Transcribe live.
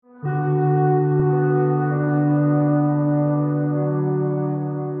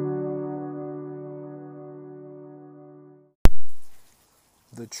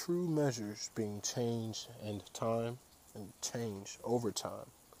true measures being changed and time and change over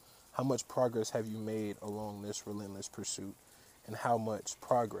time? How much progress have you made along this relentless pursuit? And how much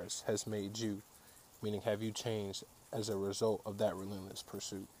progress has made you? Meaning, have you changed as a result of that relentless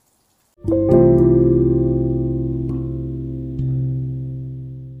pursuit?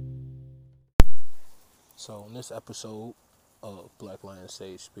 So, in this episode of Black Lion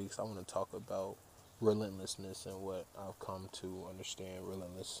Sage Speaks, I want to talk about relentlessness and what I've come to understand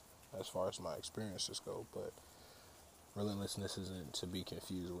relentless as far as my experiences go. But relentlessness isn't to be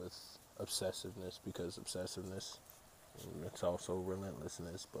confused with obsessiveness, because obsessiveness, it's also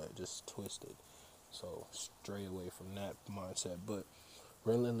relentlessness, but just twisted. So stray away from that mindset. But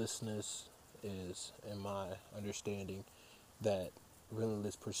relentlessness is, in my understanding, that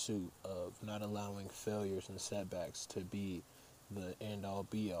relentless pursuit of not allowing failures and setbacks to be the end all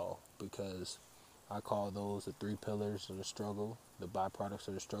be all, because I call those the three pillars of the struggle, the byproducts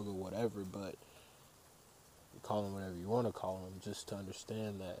of the struggle, whatever, but call them whatever you want to call them, just to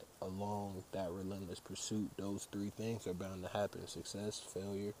understand that along that relentless pursuit, those three things are bound to happen: success,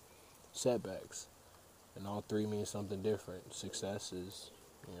 failure, setbacks. And all three mean something different. Success is,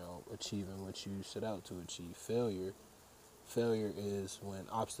 achieving what you set out to achieve. Failure is when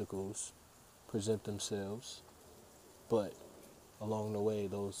obstacles present themselves, but along the way,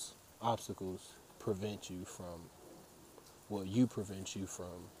 those obstacles prevent you from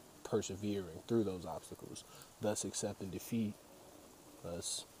persevering through those obstacles, thus accepting defeat,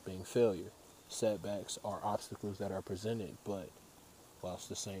 thus being failure. Setbacks are obstacles that are presented, but whilst at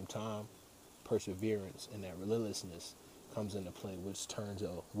the same time, perseverance and that relentlessness comes into play, which turns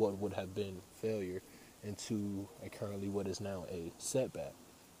out what would have been failure into currently what is now a setback,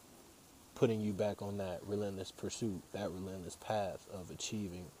 putting you back on that relentless pursuit, that relentless path of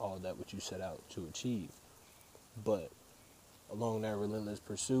achieving all that which you set out to achieve. But along that relentless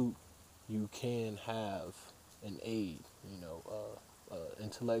pursuit, you can have an aid,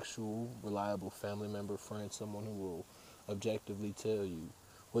 intellectual, reliable family member, friend, someone who will objectively tell you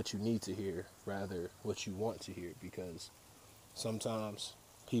what you need to hear, rather what you want to hear, because sometimes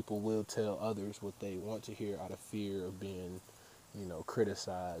people will tell others what they want to hear out of fear of being,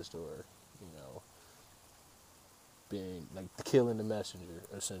 criticized, or, being like killing the messenger,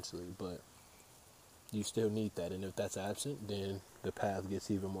 essentially. But you still need that, and if that's absent, then the path gets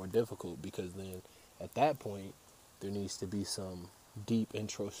even more difficult, because then at that point there needs to be some deep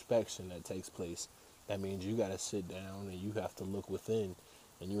introspection that takes place. That means you got to sit down and you have to look within,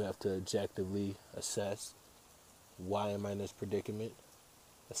 and you have to objectively assess, why am I in this predicament,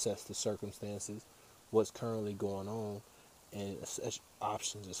 assess the circumstances, what's currently going on, and assess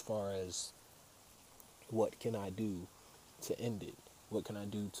options as far as what can I do to end it, what can I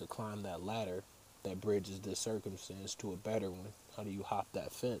do to climb that ladder that bridges this circumstance to a better one. How do you hop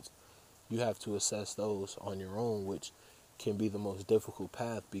that fence? You have to assess those on your own, which can be the most difficult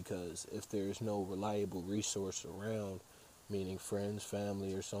path, because if there's no reliable resource around, meaning friends,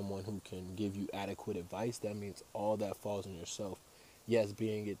 family, or someone who can give you adequate advice, that means all that falls on yourself. Yes,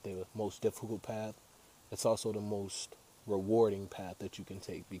 being it the most difficult path, it's also the most rewarding path that you can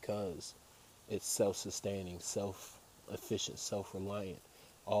take, because it's self-sustaining, self-efficient, self-reliant.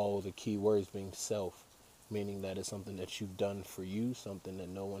 All the key words being self, meaning that it's something that you've done for you, something that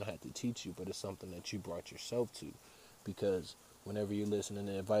no one had to teach you, but it's something that you brought yourself to. Because whenever you're listening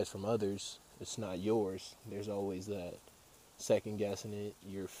to advice from others, it's not yours. There's always that second guessing it.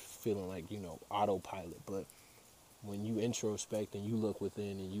 You're feeling like, autopilot. But when you introspect and you look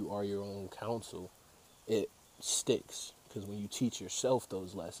within and you are your own counsel, it sticks. Because when you teach yourself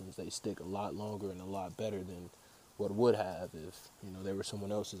those lessons, they stick a lot longer and a lot better than what would have if, they were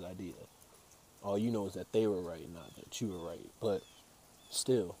someone else's idea. All you know is that they were right, not that you were right. But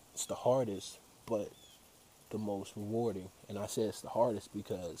still, it's the hardest, but the most rewarding. And I say it's the hardest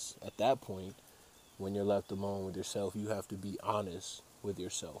because at that point, when you're left alone with yourself, you have to be honest with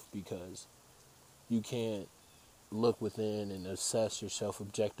yourself, because you can't look within and assess yourself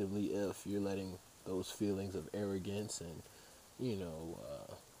objectively if you're letting those feelings of arrogance and,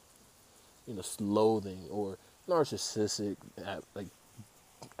 loathing or narcissistic, like,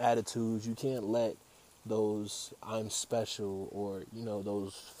 attitudes. You can't let those I'm special, or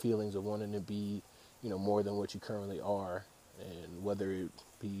those feelings of wanting to be more than what you currently are, and whether it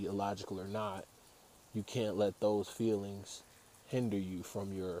be illogical or not, you can't let those feelings hinder you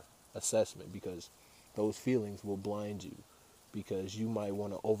from your assessment, because those feelings will blind you, because you might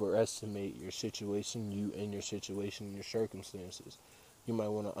want to overestimate your situation, and your circumstances. You might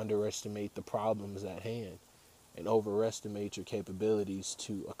want to underestimate the problems at hand and overestimate your capabilities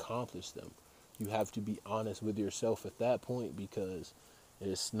to accomplish them. You have to be honest with yourself at that point, because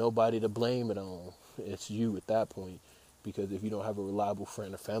It's nobody to blame it on. It's you at that point. Because if you don't have a reliable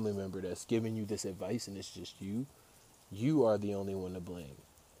friend or family member that's giving you this advice and it's just you are the only one to blame.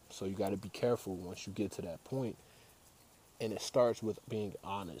 So you got to be careful once you get to that point. And it starts with being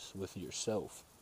honest with yourself.